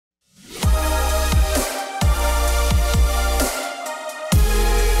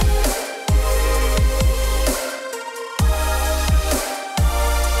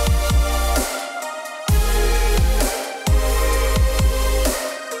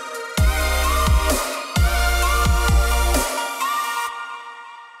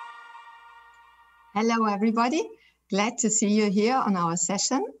Hello, everybody. Glad to see you here on our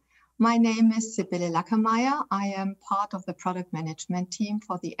session. My name is Sybille Lackermeier. I am part of the product management team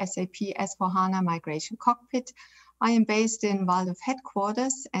for the SAP S/4HANA Migration Cockpit. I am based in Waldorf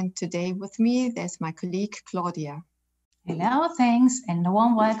headquarters, and today with me, there's my colleague, Claudia. Hello, thanks, and a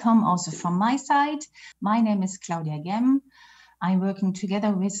warm welcome also from my side. My name is Claudia Gemm. I'm working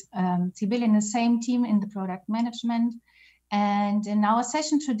together with Sybille in the same team in the product management. And in our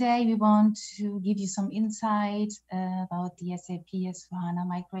session today, we want to give you some insight about the SAP S/4HANA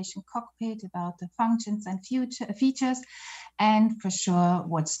Migration Cockpit, about the functions and features, and for sure,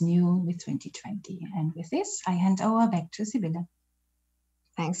 what's new with 2020. And with this, I hand over back to Sybille.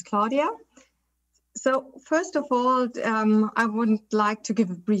 Thanks, Claudia. So first of all, I would like to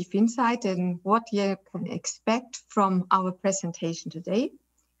give a brief insight in what you can expect from our presentation today.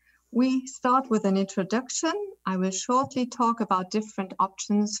 We start with an introduction. I will shortly talk about different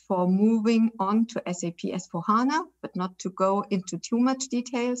options for moving on to SAP S/4HANA, but not to go into too much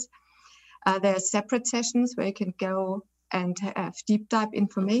details. There are separate sessions where you can go and have deep dive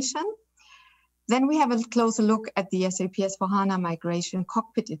information. Then we have a closer look at the SAP S/4HANA Migration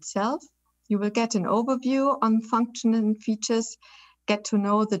Cockpit itself. You will get an overview on function and features, get to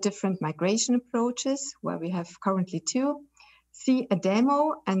know the different migration approaches, where we have currently two, see a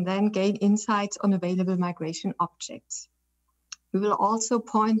demo, and then gain insights on available migration objects. We will also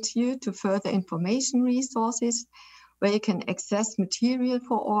point you to further information resources where you can access material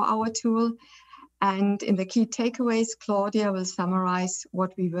for our tool. And in the key takeaways, Claudia will summarize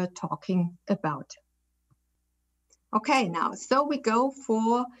what we were talking about. Okay, now, so we go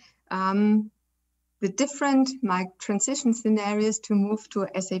for the different transition scenarios to move to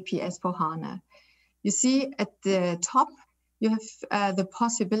SAP S/4HANA. You see at the top, you have the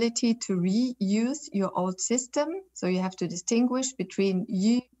possibility to reuse your old system. So you have to distinguish between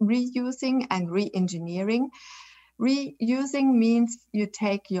reusing and re-engineering. Reusing means you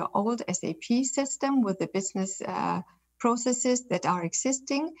take your old SAP system with the business processes that are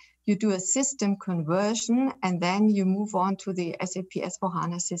existing, you do a system conversion, and then you move on to the SAP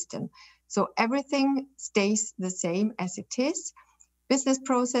S/4HANA system. So everything stays the same as it is. Business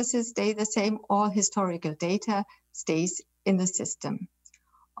processes stay the same, all historical data stays in the system.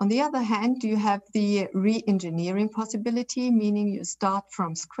 On the other hand, you have the re-engineering possibility, meaning you start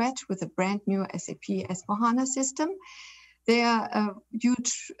from scratch with a brand new SAP S/4HANA system. There are a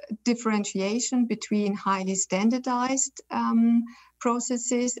huge differentiation between highly standardized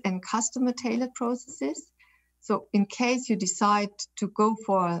processes and customer-tailored processes. So in case you decide to go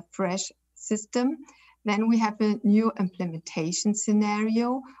for a fresh system, then we have a new implementation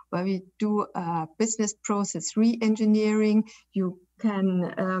scenario where we do business process re-engineering. You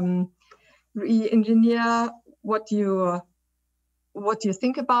can re-engineer what you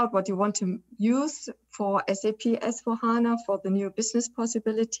think about, what you want to use for SAP S/4HANA for the new business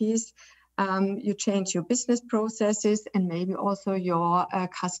possibilities. You change your business processes and maybe also your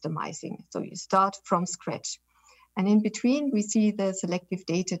customizing. So you start from scratch. And in between, we see the selective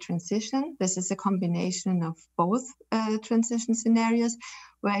data transition. This is a combination of both transition scenarios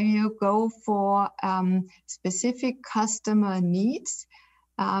where you go for specific customer needs,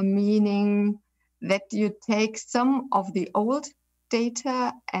 meaning that you take some of the old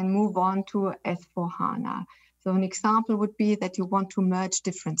data and move on to S/4HANA. So an example would be that you want to merge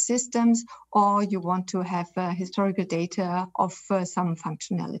different systems, or you want to have historical data of some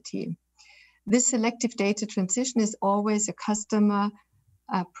functionality. This selective data transition is always a customer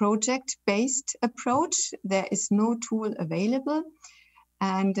project-based approach. There is no tool available.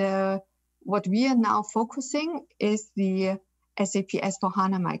 And what we are now focusing is the SAP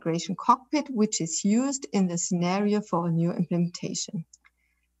S/4HANA Migration Cockpit, which is used in the scenario for a new implementation.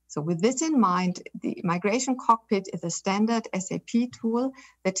 So with this in mind, the Migration Cockpit is a standard SAP tool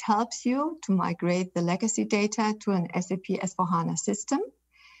that helps you to migrate the legacy data to an SAP S/4HANA system.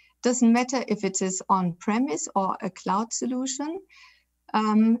 Doesn't matter if it is on-premise or a cloud solution.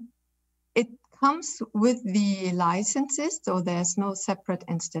 It comes with the licenses, so there's no separate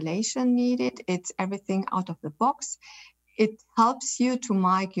installation needed. It's everything out of the box. It helps you to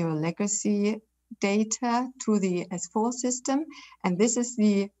migrate your legacy data to the S4 system. And this is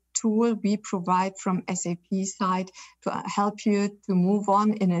the tool we provide from SAP side to help you to move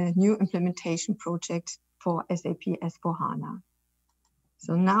on in a new implementation project for SAP S/4HANA.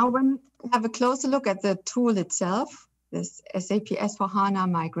 So now when we have a closer look at the tool itself, this SAP S/4HANA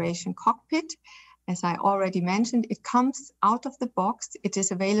Migration Cockpit, as I already mentioned, it comes out of the box. It is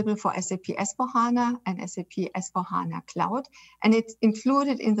available for SAP S/4HANA and SAP S/4HANA Cloud, and it's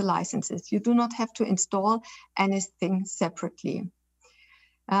included in the licenses. You do not have to install anything separately.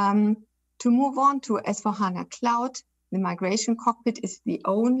 To move on to S/4HANA Cloud, the Migration Cockpit is the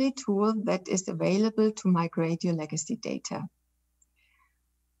only tool that is available to migrate your legacy data.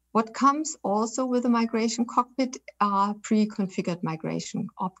 What comes also with the Migration Cockpit are pre-configured migration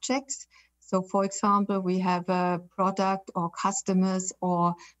objects. So for example, we have a product or customers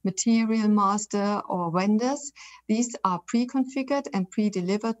or material master or vendors. These are pre-configured and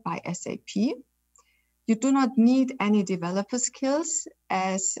pre-delivered by SAP. You do not need any developer skills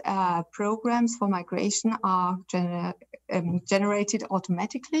as programs for migration are generated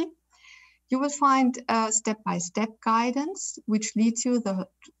automatically. You will find step-by-step guidance, which leads you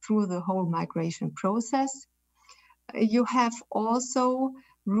through the whole migration process. You have also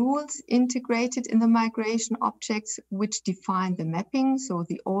rules integrated in the migration objects, which define the mapping. So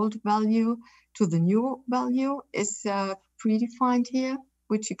the old value to the new value is predefined here,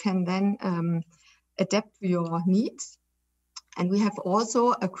 which you can then adapt to your needs. And we have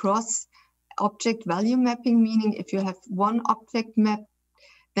also a cross object value mapping, meaning if you have one object map,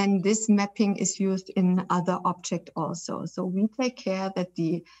 then this mapping is used in other object also. So we take care that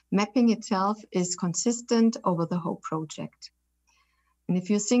the mapping itself is consistent over the whole project. And if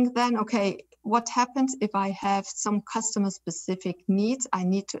you think then, okay, what happens if I have some customer specific needs? I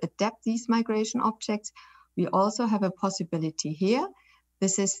need to adapt these migration objects. We also have a possibility here.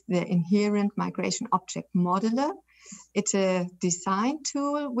 This is the inherent migration object modeler. It's a design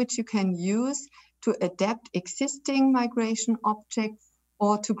tool which you can use to adapt existing migration objects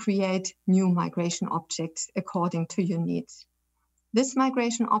or to create new migration objects according to your needs. This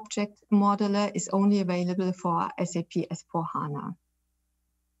migration object modeler is only available for SAP S/4HANA.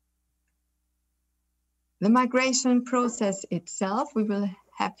 The migration process itself, we will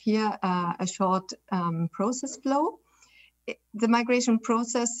have here a short process flow. The migration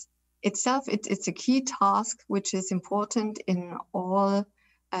process itself, it's a key task which is important in all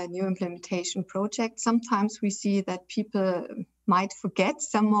new implementation projects. Sometimes we see that people might forget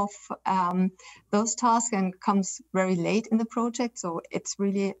some of those tasks and comes very late in the project. So it's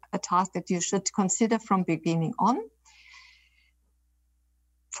really a task that you should consider from beginning on.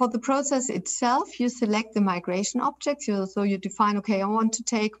 For the process itself, you select the migration objects. So you define, okay, I want to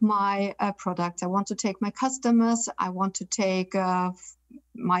take my products, I want to take my customers, I want to take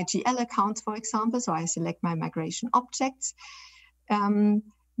my GL accounts, for example. So I select my migration objects.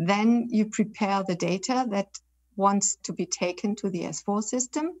 Then you prepare the data that wants to be taken to the S4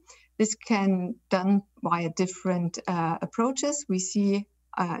 system. This can be done via different approaches. We see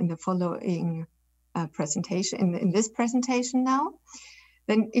in the following presentation, in this presentation now.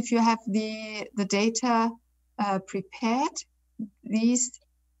 Then if you have the data prepared, these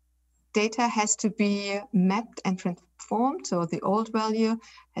data has to be mapped and transformed. So the old value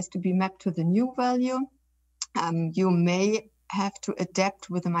has to be mapped to the new value. You may have to adapt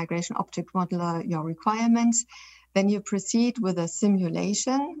with the migration object modeler your requirements. Then you proceed with a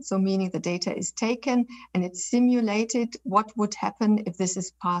simulation. So meaning the data is taken and it's simulated what would happen if this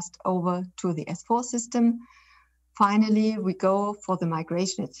is passed over to the S4 system. Finally, we go for the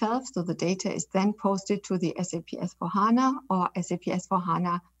migration itself. So the data is then posted to the SAP S/4HANA or SAP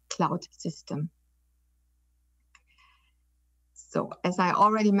S/4HANA Cloud system. So as I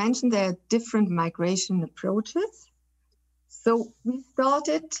already mentioned, there are different migration approaches. So we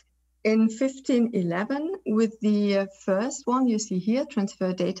started in 1511 with the first one you see here,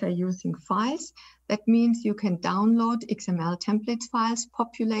 transfer data using files. That means you can download XML template files,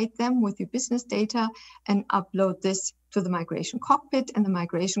 populate them with your business data and upload this to the Migration Cockpit, and the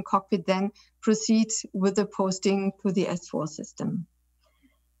Migration Cockpit then proceeds with the posting to the S4 system.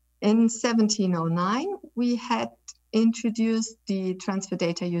 In 1709, we had introduced the transfer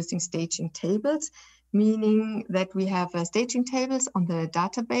data using staging tables, meaning that we have staging tables on the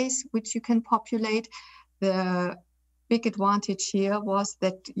database, which you can populate. The big advantage here was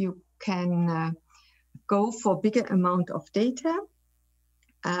that you can go for bigger amount of data.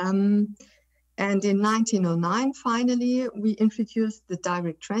 And in 1909, finally, we introduced the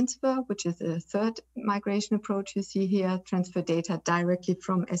direct transfer, which is a third migration approach you see here, transfer data directly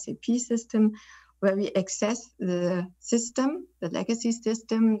from SAP system, where we access the system, the legacy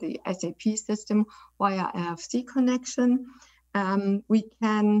system, the SAP system via RFC connection. We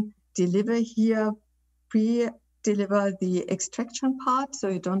can deliver here, pre-deliver the extraction part, so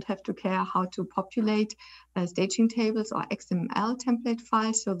you don't have to care how to populate staging tables or XML template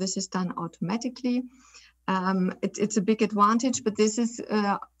files. So this is done automatically. It's a big advantage, but this is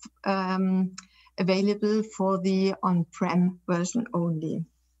available for the on-prem version only.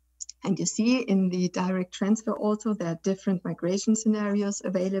 And you see in the direct transfer also, there are different migration scenarios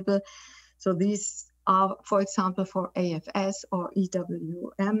available. So these are, for example, for AFS or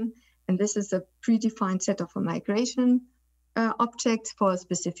EWM. And this is a predefined set of migration objects for a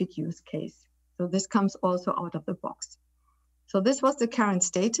specific use case. So this comes also out of the box. So this was the current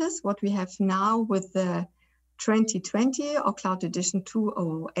status. What we have now with the 2020 or Cloud Edition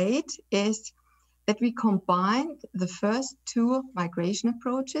 2.0.8 is that we combined the first two migration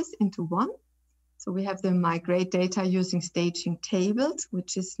approaches into one. So we have the migrate data using staging tables,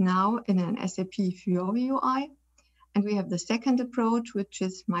 which is now in an SAP Fiori UI. And we have the second approach, which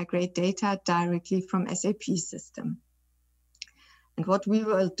is migrate data directly from SAP system. And what we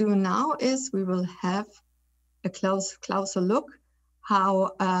will do now is we will have a closer look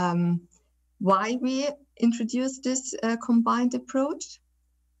how why we introduced this combined approach.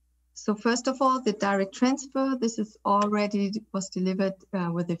 So first of all, the direct transfer, this is already was delivered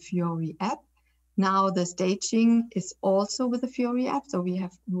with the Fiori app. Now the staging is also with the Fiori app. So we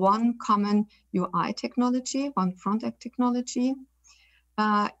have one common UI technology, one front-end technology.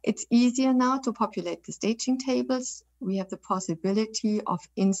 It's easier now to populate the staging tables. We have the possibility of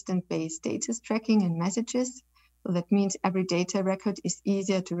instant-based status tracking and messages. So that means every data record is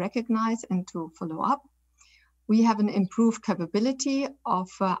easier to recognize and to follow up. We have an improved capability of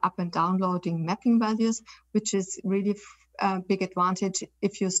up and downloading mapping values, which is really a big advantage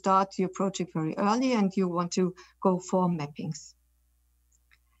if you start your project very early and you want to go for mappings.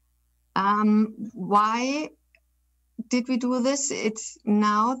 Why did we do this? It's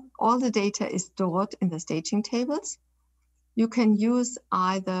now all the data is stored in the staging tables. You can use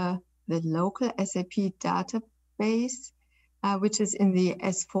either the local SAP database, which is in the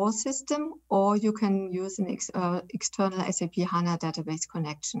S4 system, or you can use an external SAP HANA database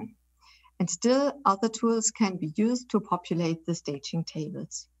connection. And still other tools can be used to populate the staging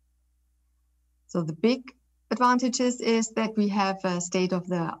tables. So the big advantages is that we have a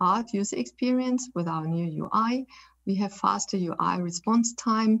state-of-the-art user experience with our new UI. We have faster UI response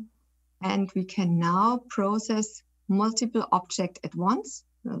time, and we can now process multiple objects at once.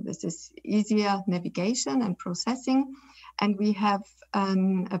 So this is easier navigation and processing. And we have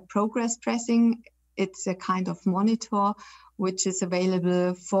a progress tracing. It's a kind of monitor which is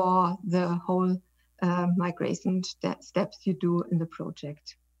available for the whole migration steps you do in the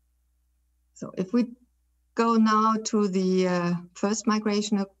project. So if we go now to the first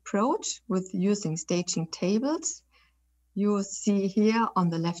migration approach with using staging tables, you see here on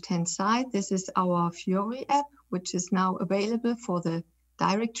the left-hand side, this is our Fiori app, which is now available for the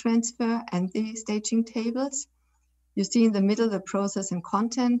direct transfer and the staging tables. You see in the middle the process and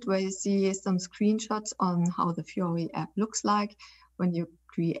content, where you see some screenshots on how the Fiori app looks like when you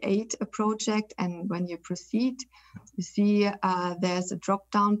create a project and when you proceed. You see there's a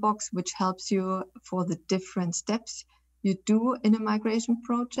drop-down box which helps you for the different steps you do in a migration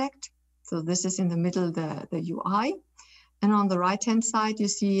project. So this is in the middle, the UI. And on the right-hand side, you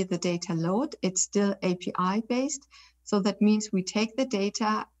see the data load. It's still API-based. So that means we take the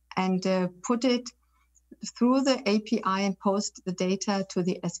data and put it through the API and post the data to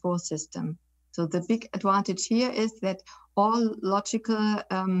the S4 system. So the big advantage here is that all logical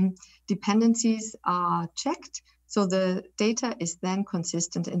dependencies are checked. So the data is then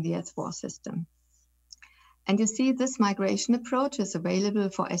consistent in the S4 system. And you see this migration approach is available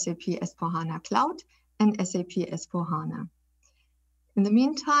for SAP S/4HANA Cloud and SAP S/4HANA. In the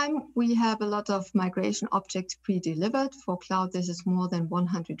meantime, we have a lot of migration objects pre-delivered. For cloud, this is more than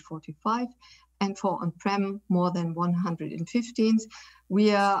 145. And for on-prem, more than 115.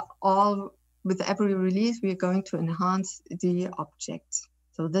 We are all, with every release, we are going to enhance the objects.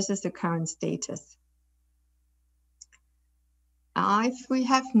 So this is the current status. If we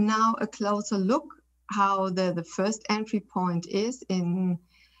have now a closer look how the first entry point is in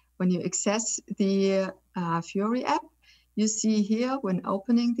when you access the Fiori app, you see here when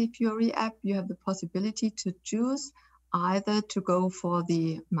opening the Fiori app, you have the possibility to choose either to go for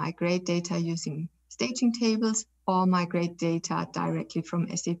the migrate data using staging tables or migrate data directly from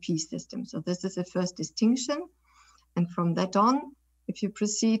SAP system. So this is the first distinction. And from that on, if you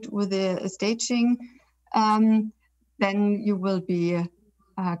proceed with the staging, then you will be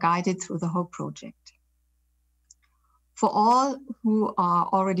guided through the whole project. For all who are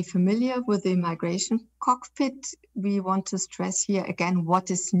already familiar with the migration cockpit, we want to stress here again what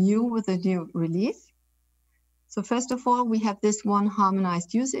is new with the new release. So first of all, we have this one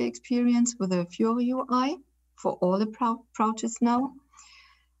harmonized user experience with a Fiori UI for all approaches now.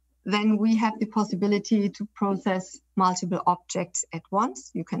 Then we have the possibility to process multiple objects at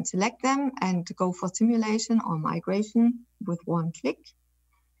once. You can select them and go for simulation or migration with one click.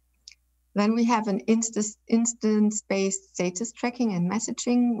 Then we have an instance-based status tracking and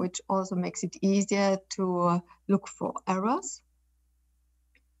messaging, which also makes it easier to look for errors.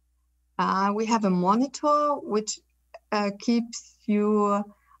 We have a monitor which keeps you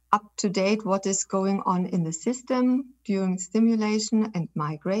up to date what is going on in the system during simulation and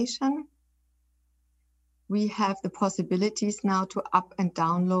migration. We have the possibilities now to up and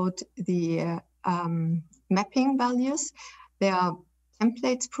download the mapping values. There are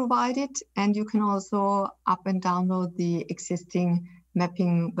templates provided, and you can also up and download the existing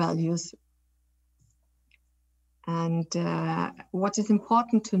mapping values. And what is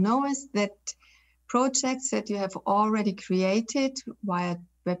important to know is that projects that you have already created via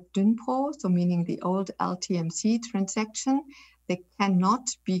WebDynPro, so meaning the old LTMC transaction, they cannot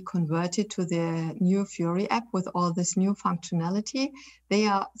be converted to the new Fiori app with all this new functionality. They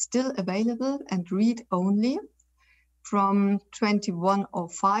are still available and read-only from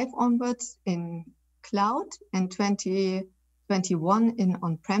 2105 onwards in cloud and 2021 in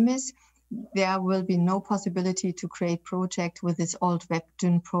on-premise. There will be no possibility to create project with this old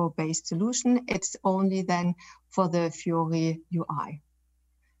WebDynPro based solution. It's only then for the Fiori UI.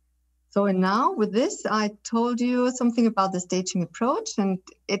 So and now with this, I told you something about the staging approach, and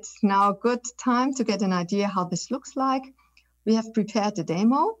it's now a good time to get an idea how this looks like. We have prepared a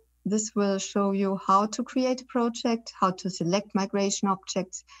demo. This will show you how to create a project, how to select migration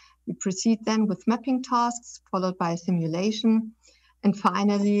objects. We proceed then with mapping tasks, followed by a simulation. And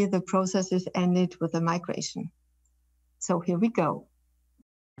finally, the process is ended with a migration. So here we go.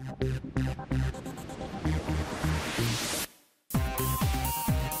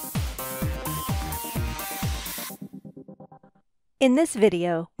 In this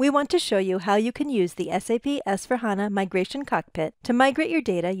video, we want to show you how you can use the SAP S/4HANA Migration Cockpit to migrate your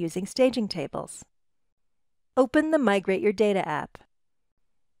data using staging tables. Open the Migrate Your Data app.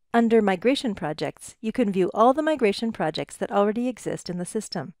 Under Migration Projects, you can view all the migration projects that already exist in the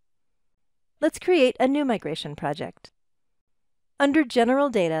system. Let's create a new migration project. Under General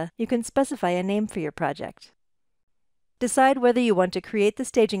Data, you can specify a name for your project. Decide whether you want to create the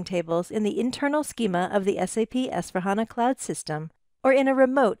staging tables in the internal schema of the SAP S/4HANA Cloud system or in a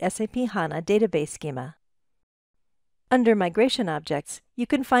remote SAP HANA database schema. Under Migration Objects, you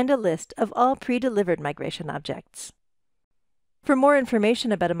can find a list of all pre-delivered migration objects. For more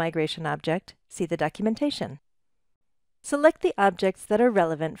information about a migration object, see the documentation. Select the objects that are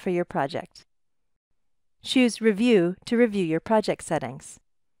relevant for your project. Choose Review to review your project settings.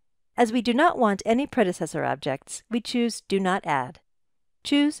 As we do not want any predecessor objects, we choose Do Not Add.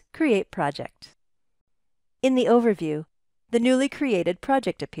 Choose Create Project. In the overview, the newly created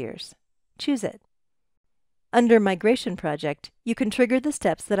project appears. Choose it. Under Migration Project, you can trigger the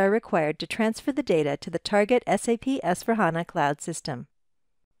steps that are required to transfer the data to the target SAP S/4HANA Cloud system.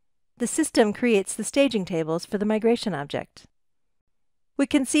 The system creates the staging tables for the migration object. We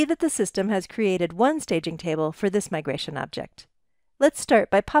can see that the system has created one staging table for this migration object. Let's start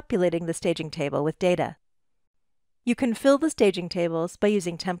by populating the staging table with data. You can fill the staging tables by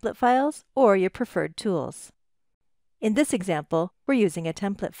using template files or your preferred tools. In this example, we're using a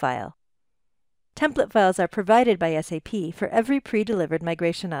template file. Template files are provided by SAP for every pre-delivered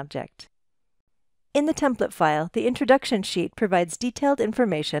migration object. In the template file, the introduction sheet provides detailed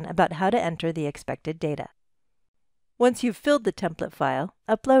information about how to enter the expected data. Once you've filled the template file,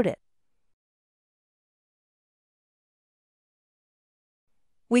 upload it.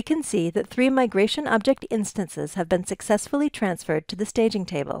 We can see that 3 migration object instances have been successfully transferred to the staging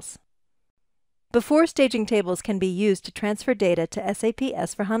tables. Before staging tables can be used to transfer data to SAP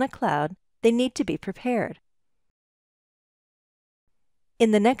S/4HANA Cloud, they need to be prepared.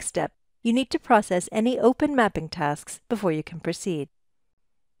 In the next step, you need to process any open mapping tasks before you can proceed.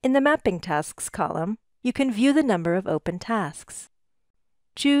 In the Mapping Tasks column, you can view the number of open tasks.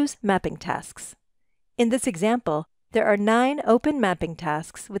 Choose Mapping Tasks. In this example, there are 9 open mapping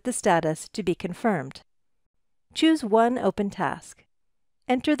tasks with the status to be confirmed. Choose one open task.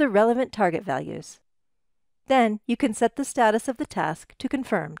 Enter the relevant target values. Then you can set the status of the task to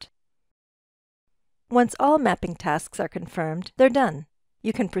confirmed. Once all mapping tasks are confirmed, they're done.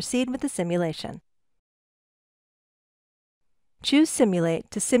 You can proceed with the simulation. Choose Simulate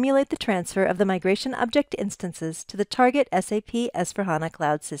to simulate the transfer of the migration object instances to the target SAP S/4HANA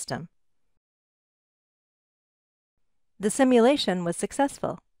Cloud system. The simulation was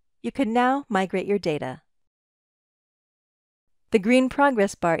successful. You can now migrate your data. The green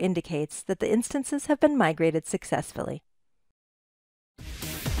progress bar indicates that the instances have been migrated successfully.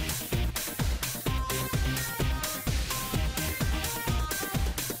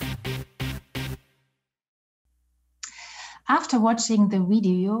 After watching the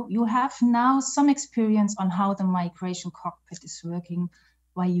video, you have now some experience on how the migration cockpit is working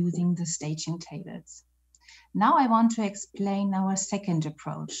by using the staging tables. Now I want to explain our second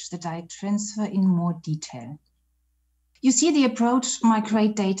approach, the data transfer, in more detail. You see, the approach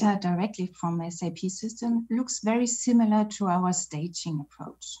migrate data directly from SAP system looks very similar to our staging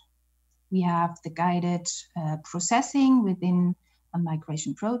approach. We have the guided processing within a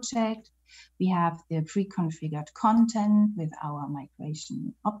migration project. We have the pre-configured content with our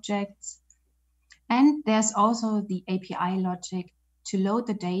migration objects. And there's also the API logic to load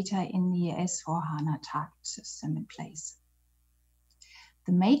the data in the S/4HANA target system in place.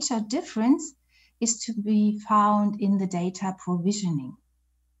 The major difference is to be found in the data provisioning.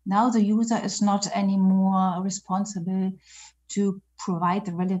 Now the user is not anymore responsible to provide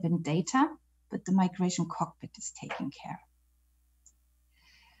the relevant data, but the migration cockpit is taking care.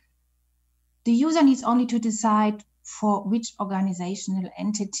 The user needs only to decide for which organizational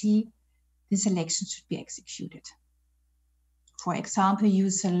entity the selection should be executed. For example, you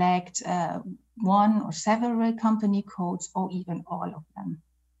select one or several company codes or even all of them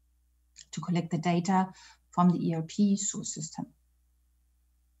to collect the data from the ERP source system.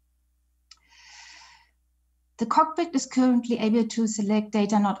 The cockpit is currently able to select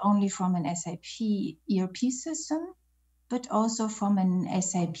data not only from an SAP ERP system, but also from an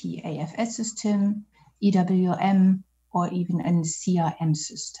SAP AFS system, EWM, or even a CRM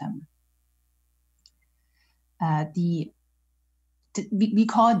system. We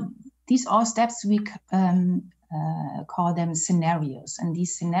call these all steps, we call them scenarios, and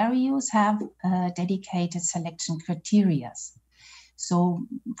these scenarios have dedicated selection criteria. So,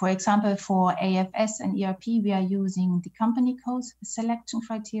 for example, for AFS and ERP, we are using the company codes selection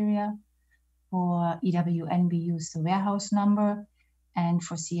criteria. For EWN, we use the warehouse number, and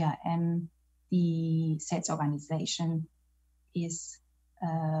for CRM, the sales organization is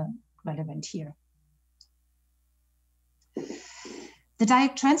relevant here. The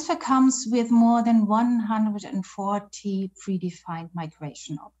direct transfer comes with more than 140 predefined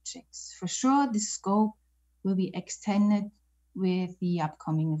migration objects. For sure, the scope will be extended with the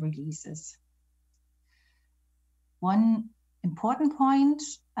upcoming releases. One important point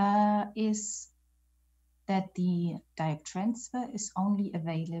is that the direct transfer is only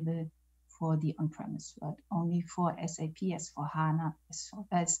available for the on-premise world, only for SAP S/4HANA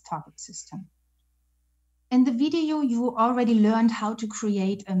as target system. In the video, you already learned how to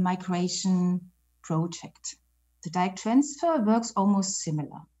create a migration project. The direct transfer works almost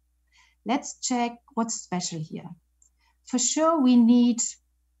similar. Let's check what's special here. For sure, we need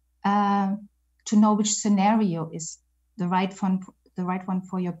to know which scenario is the right one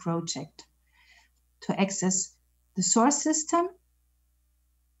for your project. To access the source system,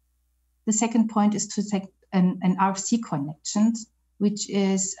 the second point is to take an RFC connection, which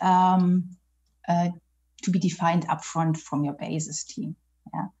is to be defined upfront from your basis team.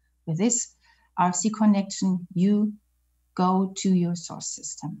 Yeah. With this RFC connection, you go to your source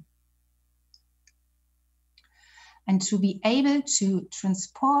system. And to be able to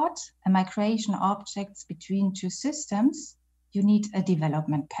transport a migration objects between two systems, you need a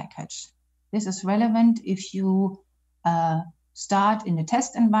development package. This is relevant if you start in a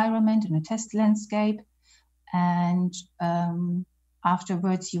test environment, in a test landscape, and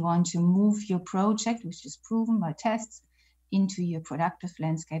afterwards you want to move your project, which is proven by tests, into your productive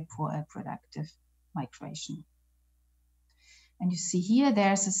landscape for a productive migration. And you see here,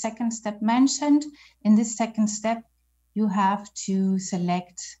 there's a second step mentioned. In this second step, you have to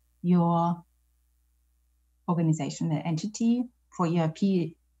select your organizational entity. For ERP,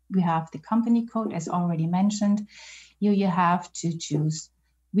 we have the company code, as already mentioned. Here you have to choose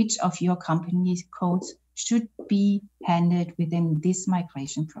which of your company codes should be handled within this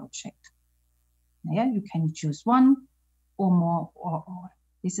migration project. Yeah, you can choose one or more or all.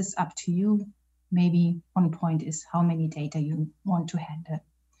 This is up to you. Maybe one point is how many data you want to handle.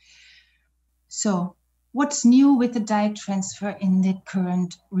 So what's new with the direct transfer in the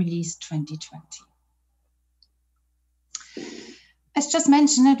current release 2020? As just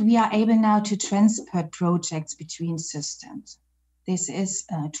mentioned, we are able now to transfer projects between systems. This is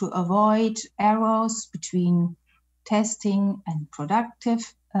to avoid errors between testing and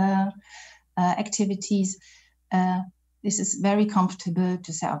productive activities. This is very comfortable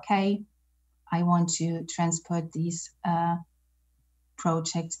to say, okay, I want to transport these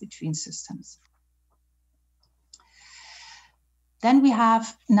projects between systems. Then we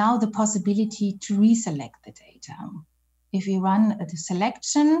have now the possibility to reselect the data. If we run the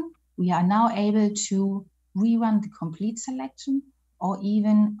selection, we are now able to rerun the complete selection, or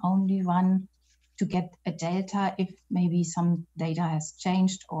even only run to get a delta if maybe some data has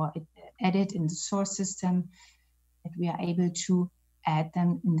changed or added in the source system, that we are able to add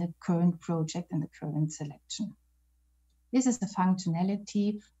them in the current project and the current selection. This is the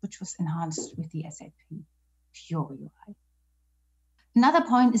functionality which was enhanced with the SAP Fiori UI. Another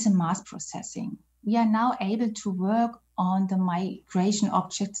point is in mass processing. We are now able to work on the migration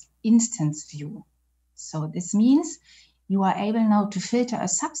objects instance view. So this means you are able now to filter a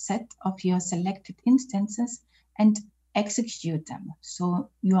subset of your selected instances and execute them. So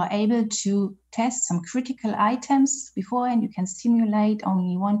you are able to test some critical items before, and you can simulate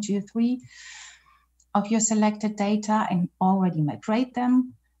only 1, 2, 3 of your selected data and already migrate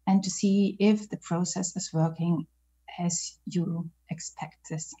them, and to see if the process is working as you expect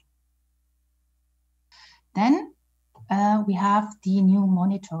this. Then we have the new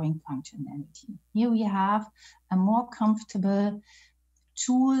monitoring functionality. Here we have a more comfortable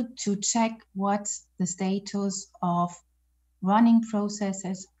tool to check what's the status of running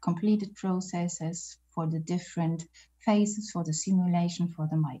processes, completed processes for the different phases, for the simulation, for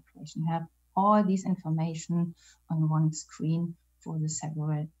the migration. You have all this information on one screen for the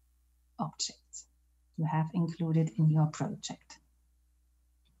several objects you have included in your project.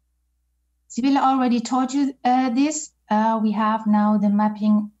 Sybille already told you this. We have now the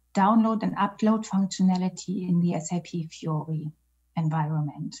mapping download and upload functionality in the SAP Fiori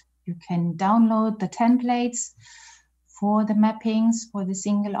environment. You can download the templates for the mappings for the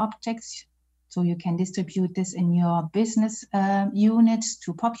single objects. So you can distribute this in your business units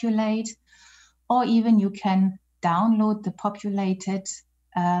to populate, or even you can download the populated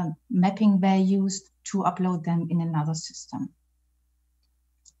mapping values to upload them in another system.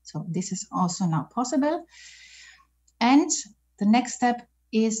 So this is also now possible. And the next step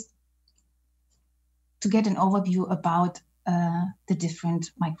is to get an overview about the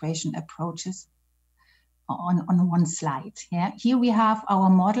different migration approaches on one slide. Yeah, here we have our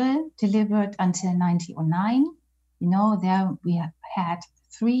model delivered until 1909. You know, there we had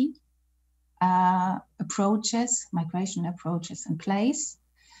 3 approaches, migration approaches in place.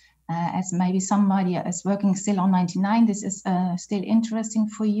 As maybe somebody is working still on 99, this is still interesting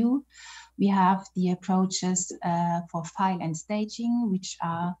for you. We have the approaches for file and staging, which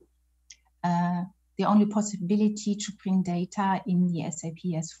are the only possibility to bring data in the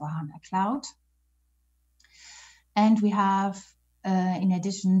SAP S/4HANA Cloud. And we have, in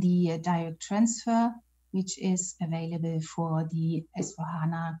addition, the direct transfer, which is available for the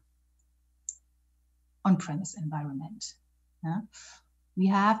S/4HANA on-premise environment. Yeah. We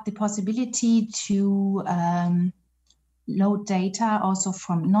have the possibility to load data also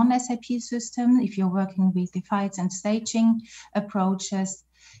from non-SAP systems. If you're working with the files and staging approaches,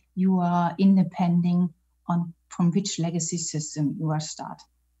 you are independent on from which legacy system you are starting.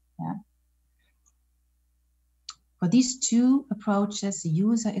 Yeah. For these 2 approaches, the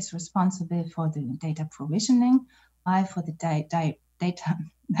user is responsible for the data provisioning, while for the data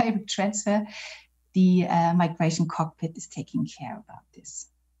direct transfer, the migration cockpit is taking care about this.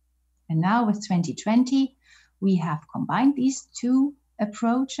 And now with 2020, we have combined these 2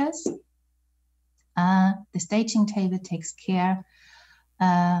 approaches. The staging table takes care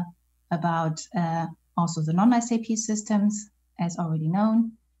about also the non-SAP systems, as already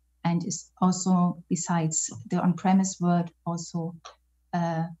known, and is also, besides the on-premise world, also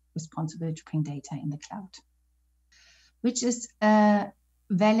responsible to bring data in the cloud, which is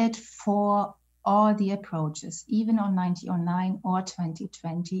valid for all the approaches, even on 1909 or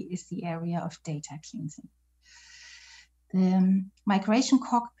 2020, is the area of data cleansing. The migration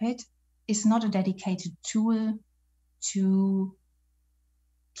cockpit is not a dedicated tool to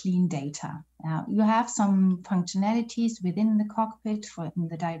clean data. You have some functionalities within the cockpit. In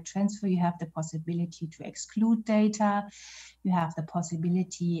the direct transfer, you have the possibility to exclude data. You have the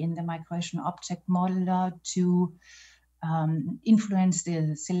possibility in the migration object modeler to influence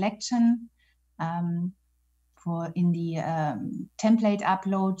the selection. In the template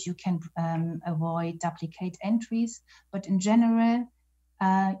upload, you can avoid duplicate entries, but in general,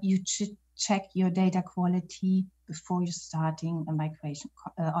 you should check your data quality before you're starting a migration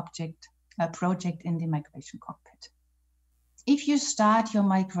project in the migration cockpit. If you start your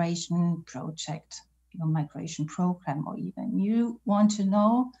migration project, your migration program, or even you want to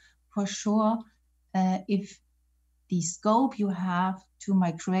know for sure if the scope you have to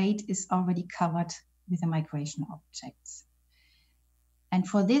migrate is already covered with the migration objects. And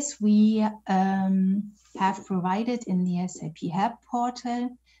for this, we have provided in the SAP Help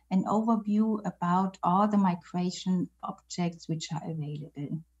portal an overview about all the migration objects which are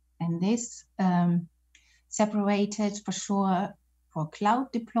available. And this separated for sure for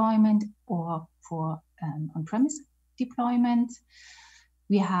cloud deployment or for on-premise deployment.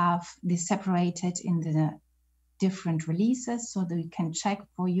 We have this separated in the different releases so that you can check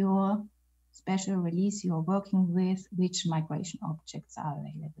for your special release you're working with which migration objects are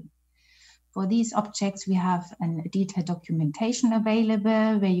available. For these objects, we have a detailed documentation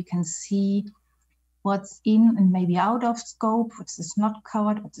available where you can see what's in and maybe out of scope, what is not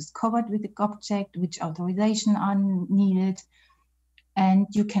covered, what is covered with the object, which authorization are needed. And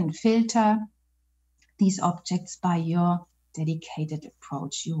you can filter these objects by your dedicated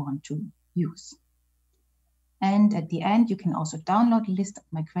approach you want to use. And at the end, you can also download a list of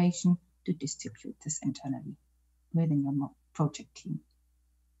migration to distribute this internally within your project team.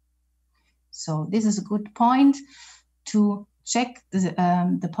 So this is a good point to check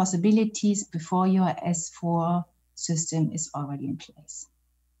the possibilities before your S4 system is already in place.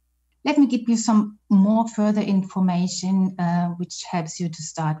 Let me give you some more further information which helps you to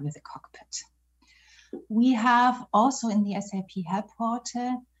start with the cockpit. We have also in the SAP Help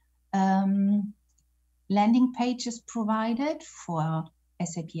Portal landing pages provided for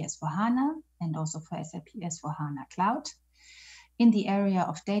SAP S4HANA and also for SAP S4HANA Cloud in the area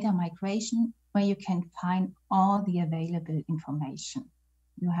of data migration, where you can find all the available information.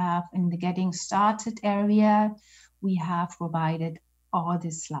 You have in the getting started area, we have provided all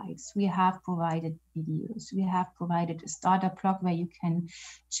the slides. We have provided videos. We have provided a starter blog where you can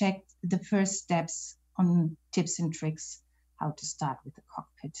check the first steps on tips and tricks how to start with the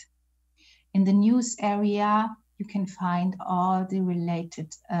cockpit. In the news area, you can find all the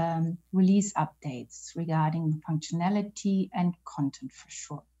related release updates regarding functionality and content for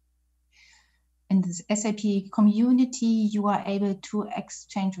sure. In this SAP community, you are able to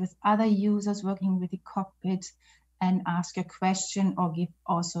exchange with other users working with the cockpit and ask a question or give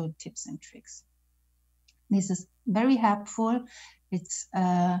also tips and tricks. This is very helpful. It's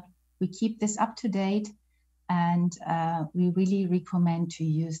we keep this up to date, and we really recommend to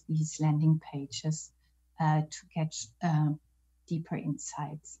use these landing pages to get deeper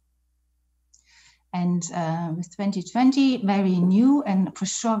insights. And with 2020, very new and for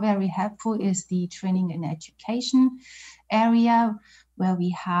sure very helpful is the training and education area, where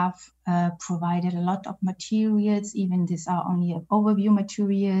we have provided a lot of materials. Even these are only overview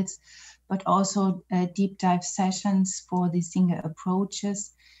materials, but also deep dive sessions for the single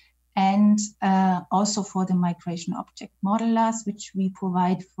approaches, and also for the migration object modelers, which we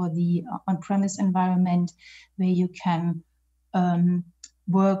provide for the on-premise environment, where you can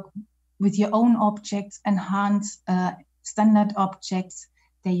work with your own objects, enhance standard objects.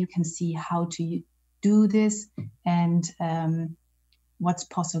 There you can see how to do this and what's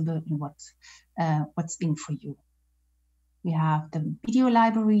possible and what's in for you. We have the video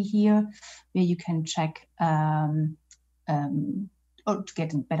library here, where you can check or to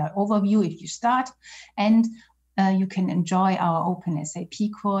get a better overview if you start. And you can enjoy our Open SAP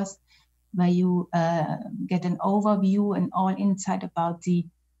course, where you get an overview and all insight about the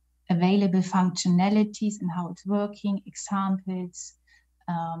available functionalities and how it's working, examples,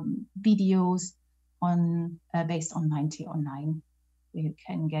 videos on based on 9009, where you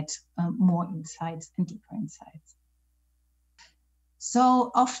can get more insights and deeper insights.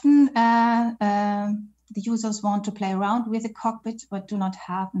 So often the users want to play around with the cockpit, but do not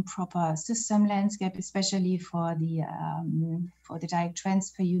have a proper system landscape, especially for the direct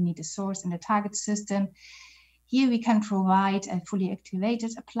transfer. You need a source and a target system. Here we can provide a fully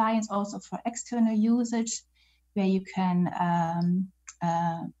activated appliance also for external usage, where you can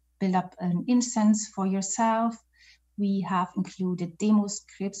build up an instance for yourself. We have included demo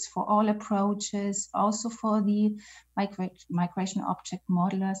scripts for all approaches, also for the migration object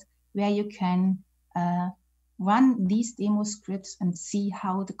modelers, where you can run these demo scripts and see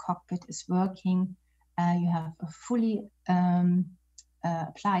how the cockpit is working. You have a fully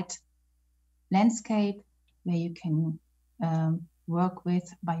applied landscape where you can work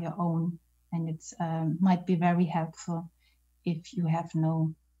with by your own, and it's might be very helpful if you have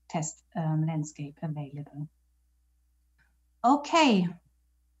no test landscape available. Okay,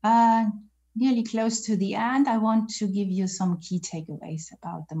 nearly close to the end. I want to give you some key takeaways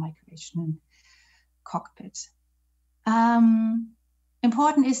about the migration cockpit.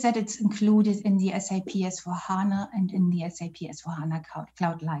 Important is that it's included in the SAP S4HANA and in the SAP S4HANA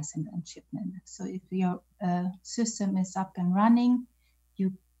Cloud license and shipment. So if your system is up and running,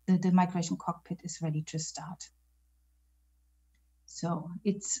 the migration cockpit is ready to start. So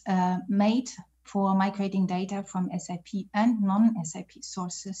it's made for migrating data from SAP and non-SAP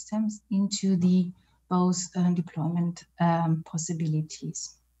source systems into the both deployment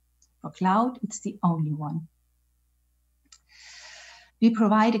possibilities. For cloud, it's the only one. We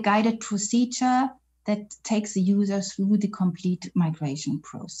provide a guided procedure that takes the user through the complete migration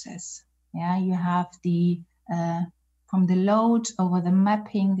process. Yeah, you have the from the load over the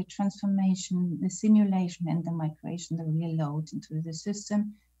mapping, the transformation, the simulation, and the migration, the real load into the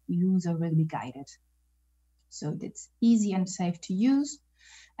system, the user will be guided. So it's easy and safe to use.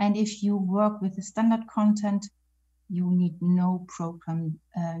 And if you work with the standard content, you need no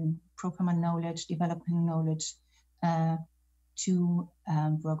programmer knowledge, developing knowledge to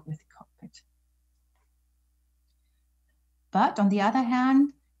work with the cockpit. But on the other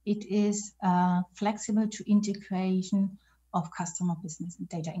hand, it is flexible to integration of customer business and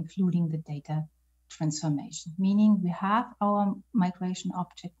data, including the data transformation, meaning we have our migration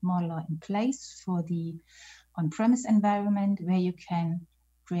object modeler in place for the on-premise environment where you can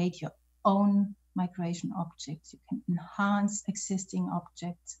create your own migration objects. You can enhance existing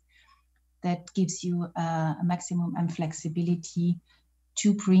objects. That gives you a maximum and flexibility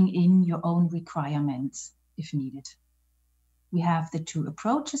to bring in your own requirements if needed. We have the two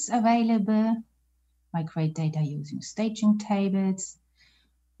approaches available: migrate data using staging tables,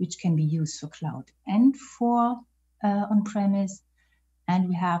 which can be used for cloud and for on-premise. And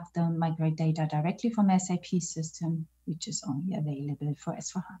we have the migrate data directly from SAP system, which is only available for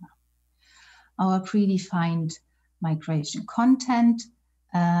S/4HANA. Our predefined migration content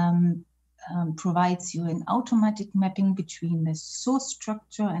provides you an automatic mapping between the source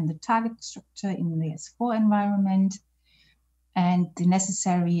structure and the target structure in the S4 environment. And the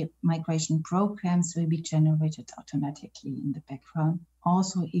necessary migration programs will be generated automatically in the background,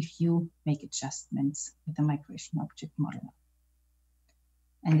 also if you make adjustments with the migration object modeler.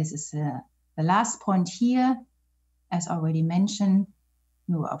 And this is the last point here. As already mentioned,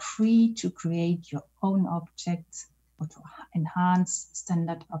 you are free to create your own objects or to enhance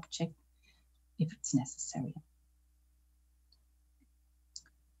standard object if it's necessary.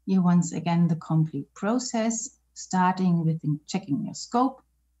 Here once again the complete process, starting with checking your scope,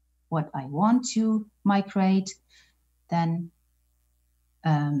 what I want to migrate, then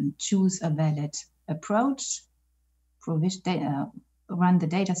choose a valid approach, run the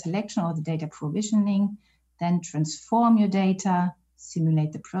data selection or the data provisioning, then transform your data,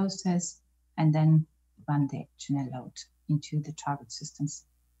 simulate the process, and then run the actual load into the target systems.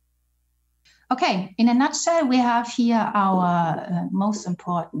 Okay, in a nutshell, we have here our most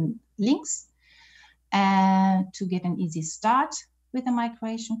important links to get an easy start with the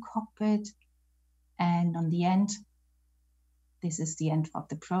migration cockpit. And on the end, this is the end of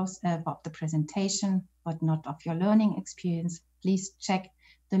the presentation, but not of your learning experience. Please check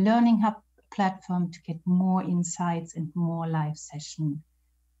the Learning Hub platform to get more insights and more live session,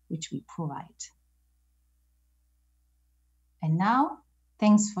 which we provide. And now,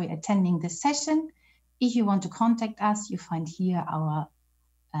 thanks for attending this session. If you want to contact us, you find here our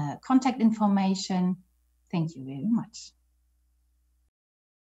contact information. Thank you very much.